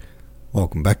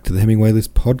Welcome back to the Hemingway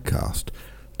List podcast,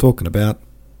 talking about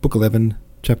Book 11,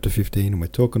 Chapter 15, and we're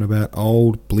talking about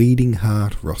old bleeding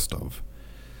heart Rostov.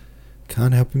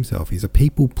 Can't help himself, he's a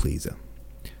people pleaser.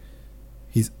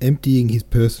 He's emptying his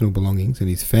personal belongings and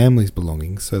his family's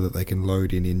belongings so that they can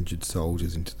load in injured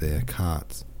soldiers into their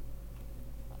carts.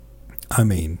 I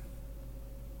mean,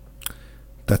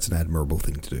 that's an admirable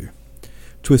thing to do.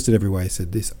 Twisted Every Way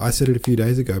said this. I said it a few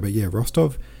days ago, but yeah,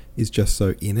 Rostov is just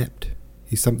so inept.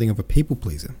 He's something of a people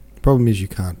pleaser. The problem is you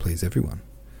can't please everyone.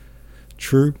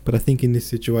 True, but I think in this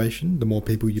situation, the more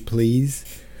people you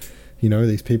please,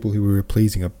 these people who we were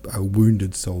pleasing are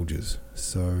wounded soldiers.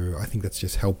 So I think that's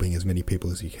just helping as many people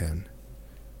as you can.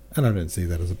 And I don't see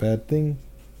that as a bad thing.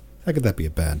 How could that be a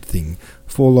bad thing?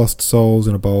 4 lost souls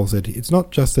in a bowl said, it's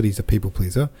not just that he's a people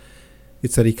pleaser,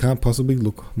 it's that he can't possibly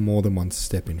look more than one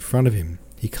step in front of him.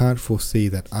 He can't foresee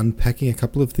that unpacking a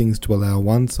couple of things to allow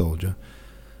one soldier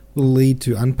will lead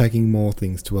to unpacking more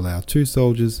things to allow 2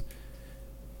 soldiers,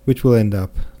 which will end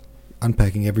up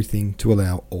unpacking everything to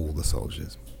allow all the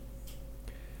soldiers.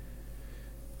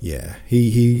 Yeah,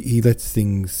 he lets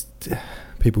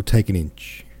people take an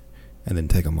inch and then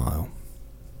take a mile.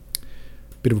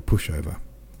 Bit of a pushover.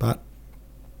 But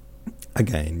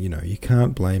again, you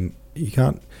can't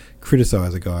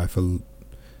criticize a guy for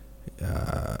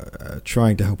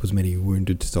trying to help as many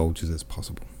wounded soldiers as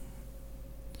possible.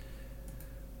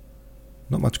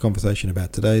 Not much conversation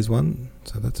about today's one,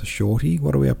 so that's a shorty.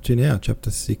 What are we up to now?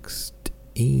 Chapter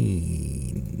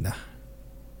 16.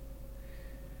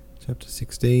 Chapter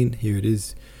 16, here it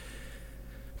is.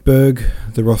 Berg,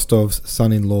 the Rostov's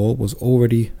son-in-law, was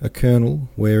already a colonel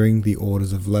wearing the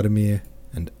orders of Vladimir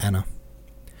and Anna,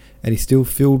 and he still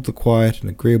filled the quiet and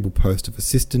agreeable post of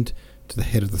assistant to the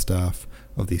head of the staff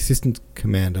of the assistant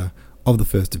commander of the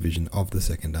 1st Division of the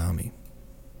 2nd Army.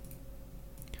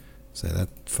 Say that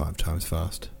 5 times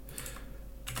fast.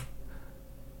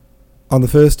 On the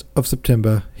 1st of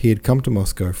September, he had come to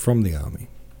Moscow from the army.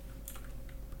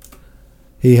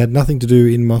 He had nothing to do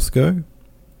in Moscow,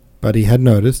 but he had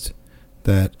noticed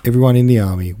that everyone in the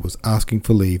army was asking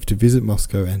for leave to visit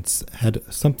Moscow and had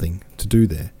something to do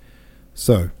there.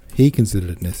 So he considered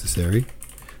it necessary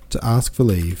to ask for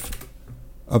leave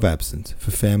of absence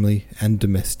for family and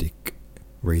domestic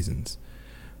reasons.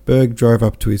 Berg drove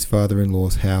up to his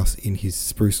father-in-law's house in his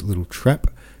spruce little trap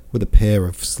with a pair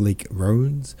of sleek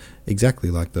roans,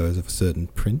 exactly like those of a certain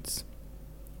prince.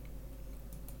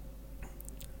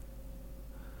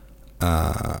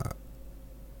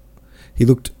 He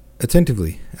looked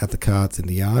attentively at the carts in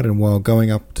the yard, and while going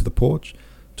up to the porch,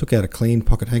 took out a clean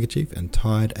pocket handkerchief and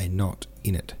tied a knot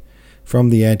in it.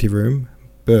 From the anteroom,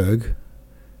 Berg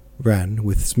ran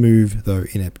with smooth though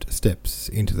inept steps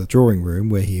into the drawing room,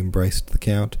 where he embraced the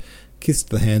Count,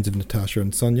 kissed the hands of Natasha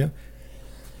and Sonia,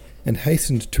 and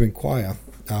hastened to inquire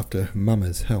after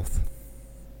Mamma's health.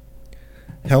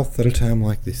 Health at a time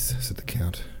like this, said the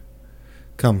Count.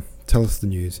 Come, tell us the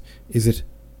news. Is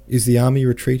the army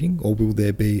retreating, or will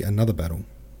there be another battle?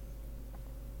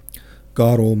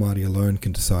 God Almighty alone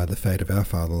can decide the fate of our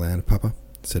fatherland, Papa,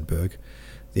 said Berg.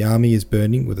 The army is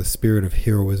burning with a spirit of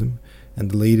heroism, and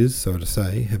the leaders, so to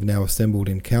say, have now assembled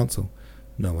in council.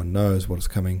 No one knows what is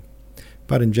coming.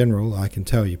 But in general, I can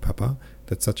tell you, Papa,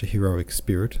 that such a heroic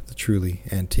spirit, the truly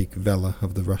antique valour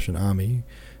of the Russian army,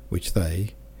 which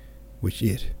it,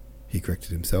 he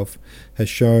corrected himself, has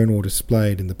shown or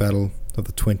displayed in the battle of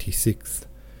the 26th.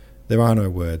 There are no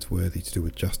words worthy to do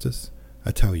with justice.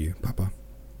 I tell you, Papa.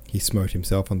 He smote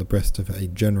himself on the breast of a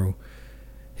general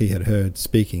he had heard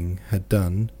speaking had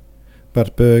done,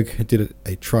 but Berg did it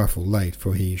a trifle late,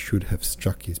 for he should have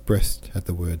struck his breast at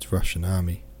the words Russian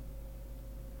army.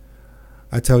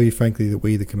 I tell you frankly that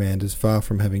we, the commanders, far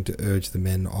from having to urge the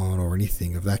men on or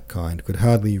anything of that kind, could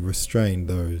hardly restrain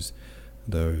those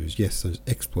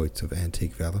exploits of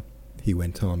antique valour, he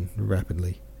went on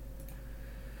rapidly.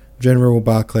 General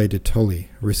Barclay de Tolly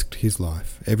risked his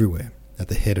life everywhere at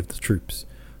the head of the troops.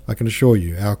 I can assure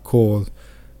you our corps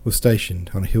was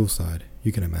stationed on a hillside,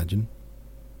 you can imagine.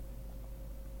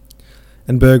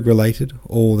 And Berg related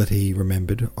all that he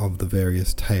remembered of the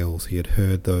various tales he had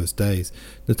heard those days.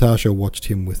 Natasha watched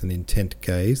him with an intent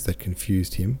gaze that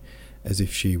confused him, as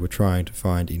if she were trying to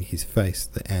find in his face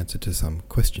the answer to some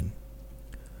question.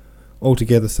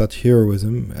 Altogether, such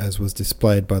heroism as was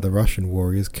displayed by the Russian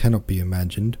warriors cannot be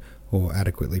imagined or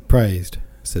adequately praised,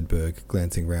 said Berg,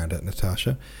 glancing round at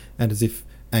Natasha, and as if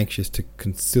anxious to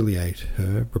conciliate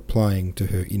her, replying to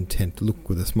her intent look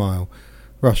with a smile.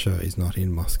 Russia is not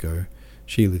in Moscow.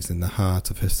 She lives in the hearts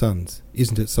of her sons.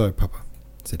 Isn't it so, Papa?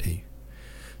 Said he.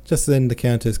 Just then the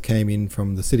Countess came in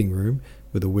from the sitting-room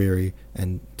with a weary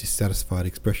and dissatisfied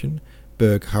expression.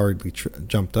 Berg hurriedly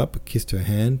jumped up, kissed her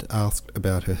hand, asked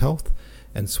about her health,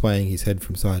 and swaying his head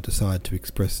from side to side to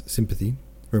express sympathy,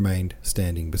 remained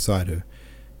standing beside her.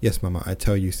 Yes, Mama, I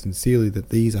tell you sincerely that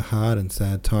these are hard and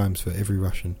sad times for every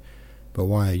Russian. But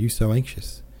why are you so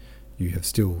anxious? You have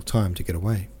still time to get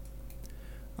away.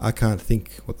 I can't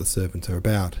think what the servants are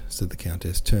about, said the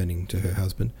Countess, turning to her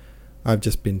husband. I have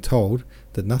just been told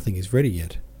that nothing is ready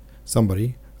yet.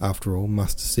 Somebody, after all,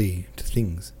 must see to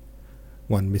things.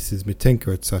 One misses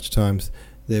Mitenka at such times.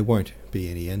 There won't be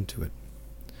any end to it.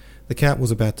 The Count was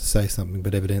about to say something,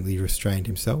 but evidently restrained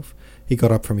himself. He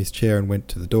got up from his chair and went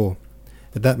to the door.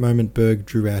 At that moment Berg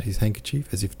drew out his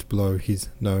handkerchief as if to blow his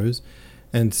nose,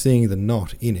 and seeing the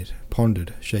knot in it,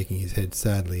 pondered, shaking his head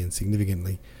sadly and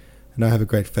significantly. And I have a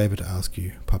great favour to ask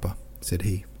you, Papa, said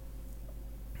he.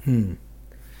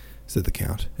 Said the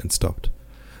Count, and stopped.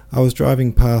 I was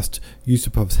driving past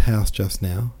Yusupov's house just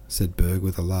now, said Berg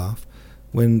with a laugh,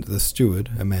 when the steward,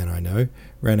 a man I know,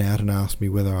 ran out and asked me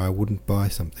whether I wouldn't buy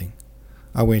something.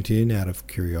 I went in out of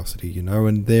curiosity, you know,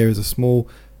 and there is a small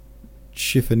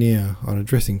chiffonier on a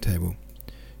dressing table.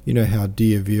 You know how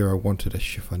dear Vera wanted a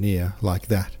chiffonier like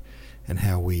that, and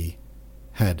how we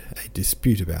had a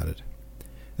dispute about it.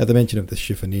 At the mention of the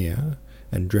chiffonier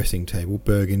and dressing table,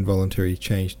 Berg involuntarily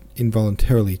changed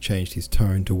his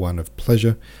tone to one of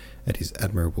pleasure at his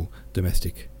admirable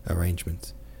domestic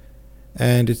arrangements.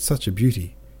 And it's such a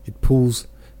beauty. It pulls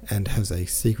and has a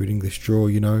secret English drawer,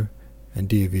 you know, and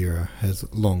dear Vera has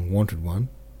long wanted one.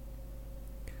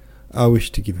 I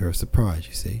wish to give her a surprise,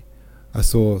 you see. I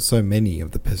saw so many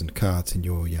of the peasant carts in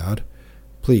your yard.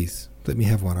 Please, let me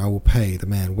have one. I will pay the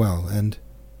man well, and...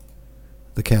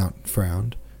 The Count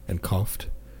frowned and coughed.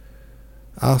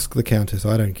 Ask the Countess,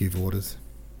 I don't give orders.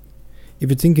 If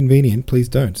it's inconvenient, please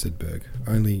don't, said Berg.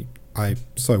 Only I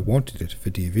so wanted it for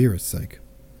dear Vera's sake.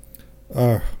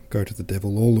 Oh, go to the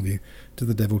devil, all of you. To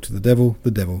the devil,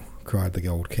 the devil, cried the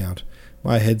old Count.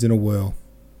 My head's in a whirl.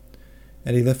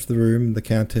 And he left the room, and the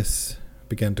Countess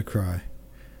began to cry.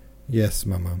 Yes,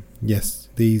 Mamma, yes,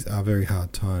 these are very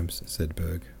hard times, said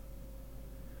Berg.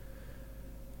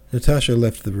 Natasha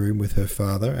left the room with her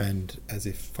father, and, as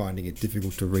if finding it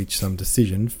difficult to reach some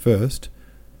decision, first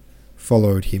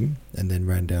followed him, and then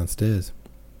ran downstairs.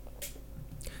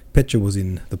 Petya was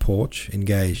in the porch,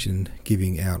 engaged in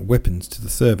giving out weapons to the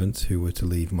servants who were to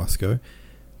leave Moscow.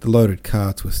 The loaded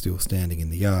carts were still standing in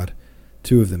the yard.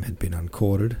 2 of them had been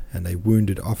uncorded, and a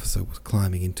wounded officer was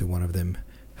climbing into one of them,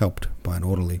 helped by an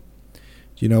orderly.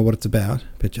 Do you know what it's about?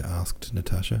 Petya asked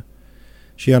Natasha.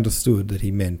 She understood that he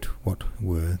meant what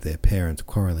were their parents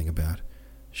quarrelling about.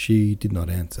 She did not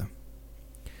answer.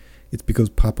 It's because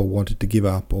Papa wanted to give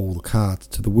up all the carts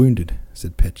to the wounded,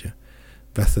 said Petya.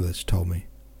 Vasilich told me.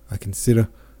 I consider,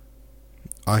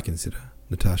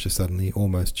 Natasha suddenly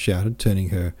almost shouted, turning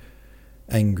her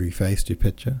angry face to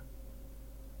Petya.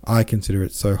 I consider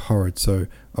it so horrid, so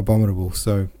abominable,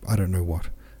 so I don't know what.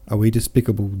 Are we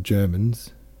despicable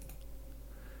Germans?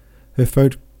 Her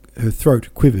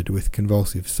throat quivered with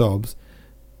convulsive sobs,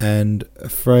 and,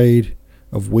 afraid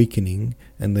of weakening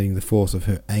and letting the force of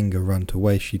her anger run to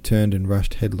waste, she turned and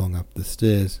rushed headlong up the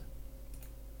stairs.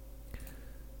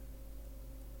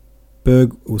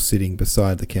 Berg was sitting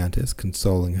beside the Countess,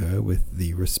 consoling her with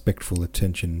the respectful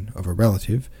attention of a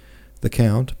relative. The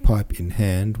Count, pipe in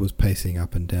hand, was pacing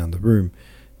up and down the room,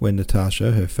 when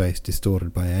Natasha, her face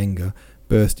distorted by anger,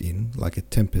 burst in like a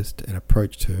tempest and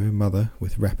approached her mother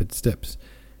with rapid steps.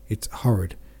 It's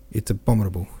horrid. It's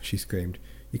abominable, she screamed.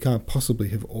 You can't possibly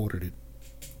have ordered it.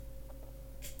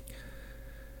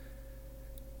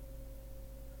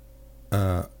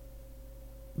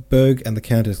 Berg and the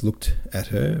Countess looked at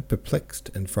her, perplexed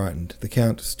and frightened. The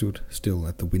Count stood still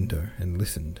at the window and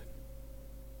listened.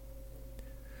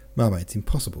 Mamma, it's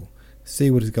impossible. See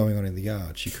what is going on in the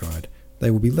yard, she cried. They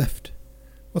will be left.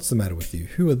 What's the matter with you?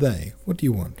 Who are they? What do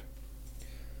you want?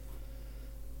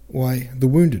 Why, the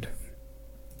wounded.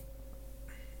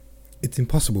 It's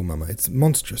impossible, Mamma. It's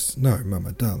monstrous. No,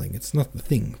 Mamma, darling, it's not the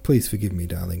thing. Please forgive me,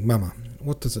 darling. Mamma,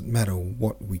 what does it matter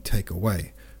what we take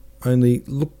away? Only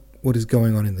look what is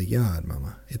going on in the yard,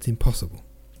 Mamma. It's impossible.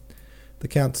 The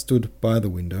Count stood by the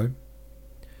window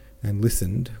and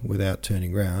listened without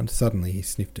turning round. Suddenly he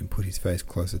sniffed and put his face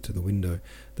closer to the window.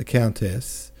 The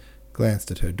Countess glanced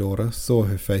at her daughter, saw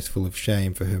her face full of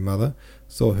shame for her mother,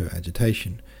 saw her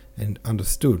agitation, and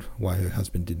understood why her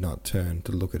husband did not turn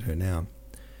to look at her now.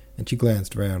 And she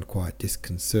glanced round quite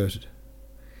disconcerted.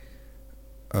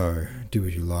 Oh, do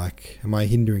as you like. Am I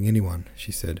hindering anyone?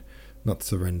 She said, not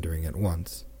surrendering at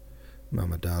once.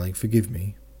 Mamma, darling, forgive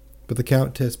me. But the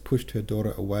Countess pushed her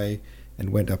daughter away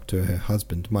and went up to her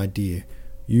husband. My dear,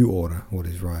 you order what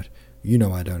is right. You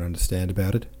know I don't understand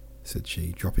about it, said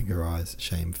she, dropping her eyes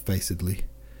shamefacedly.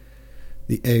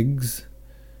 The eggs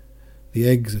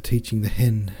are teaching the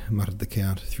hen, muttered the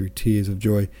Count through tears of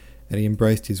joy, and he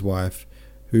embraced his wife,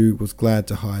 who was glad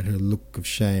to hide her look of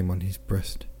shame on his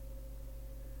breast.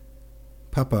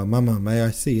 Papa, Mama, may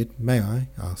I see it, may I?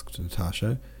 Asked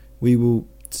Natasha. We will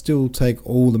still take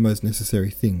all the most necessary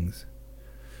things.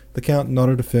 The Count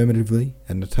nodded affirmatively,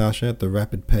 and Natasha, at the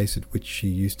rapid pace at which she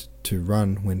used to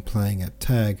run when playing at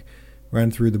tag,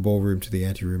 ran through the ballroom to the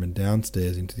anteroom and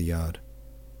downstairs into the yard.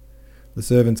 The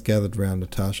servants gathered round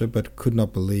Natasha, but could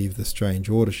not believe the strange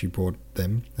order she brought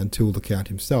them until the Count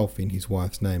himself, in his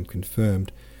wife's name,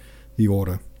 confirmed the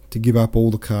order to give up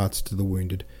all the carts to the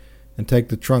wounded and take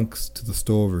the trunks to the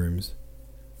storerooms.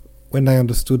 When they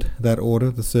understood that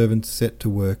order, the servants set to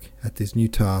work at this new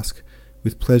task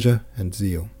with pleasure and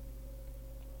zeal.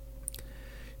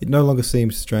 It no longer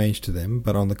seemed strange to them,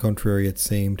 but on the contrary it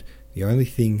seemed the only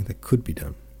thing that could be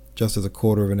done, just as a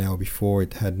quarter of an hour before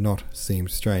it had not seemed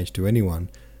strange to anyone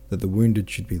that the wounded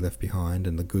should be left behind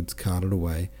and the goods carted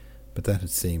away, but that had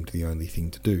seemed the only thing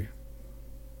to do.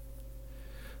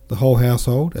 The whole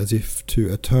household, as if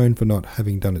to atone for not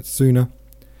having done it sooner,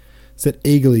 set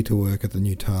eagerly to work at the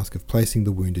new task of placing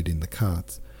the wounded in the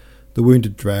carts. The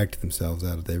wounded dragged themselves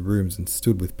out of their rooms and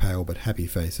stood with pale but happy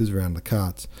faces round the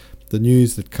carts. The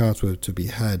news that carts were to be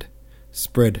had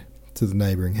spread to the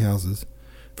neighbouring houses,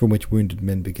 from which wounded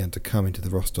men began to come into the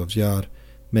Rostovs' yard.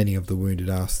 Many of the wounded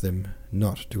asked them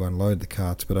not to unload the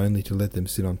carts, but only to let them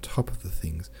sit on top of the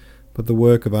things. But the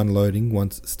work of unloading,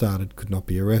 once started, could not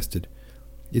be arrested.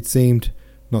 It seemed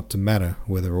not to matter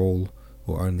whether all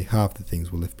or only half the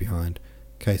things were left behind.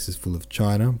 Cases full of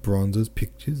china, bronzes,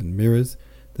 pictures, and mirrors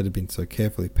that had been so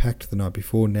carefully packed the night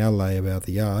before now lay about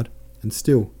the yard, and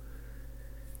still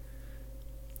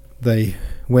they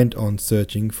went on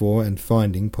searching for and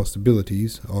finding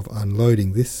possibilities of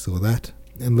unloading this or that,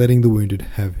 and letting the wounded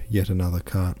have yet another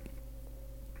cart.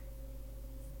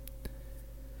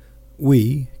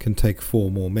 We can take 4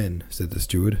 more men, said the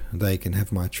steward. They can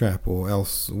have my trap, or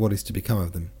else what is to become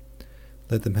of them?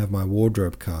 Let them have my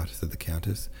wardrobe cart, said the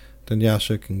Countess.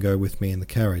 Dunyasha can go with me in the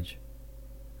carriage.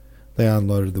 They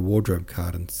unloaded the wardrobe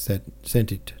cart and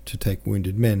sent it to take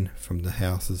wounded men from the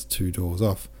houses 2 doors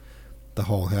off. The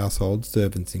whole household,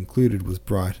 servants included, was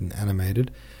bright and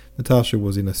animated. Natasha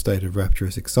was in a state of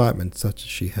rapturous excitement such as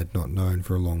she had not known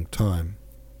for a long time.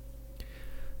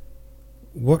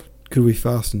 What could we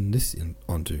fasten this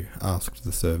onto? Asked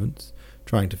the servants,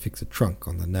 trying to fix a trunk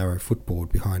on the narrow footboard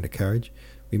behind a carriage.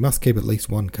 We must keep at least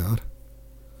 1 cart.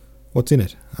 What's in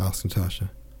it? Asked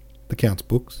Natasha. The Count's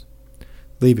books.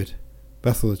 Leave it.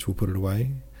 Vasilich will put it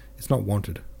away. It's not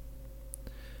wanted.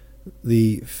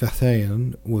 The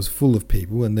Fathayan was full of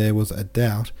people, and there was a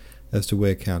doubt as to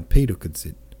where Count Peter could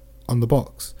sit. On the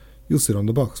box. You'll sit on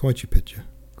the box, won't you, Petya?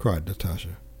 Cried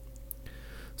Natasha.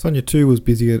 Sonia too was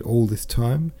busy at all this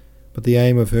time, but the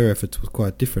aim of her efforts was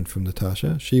quite different from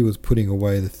Natasha. She was putting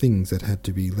away the things that had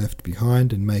to be left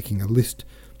behind and making a list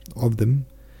of them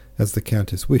as the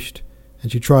Countess wished,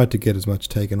 and she tried to get as much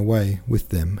taken away with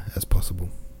them as possible.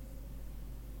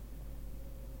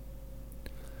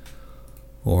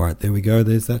 Alright, there we go.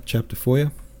 There's that chapter for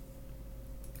you.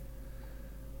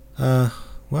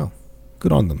 Well,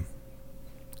 good on them.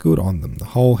 Good on them. The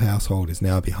whole household is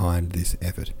now behind this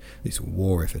effort, this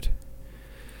war effort.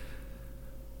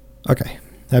 Okay,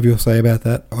 have your say about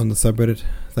that on the subreddit.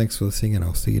 Thanks for listening, and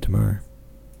I'll see you tomorrow.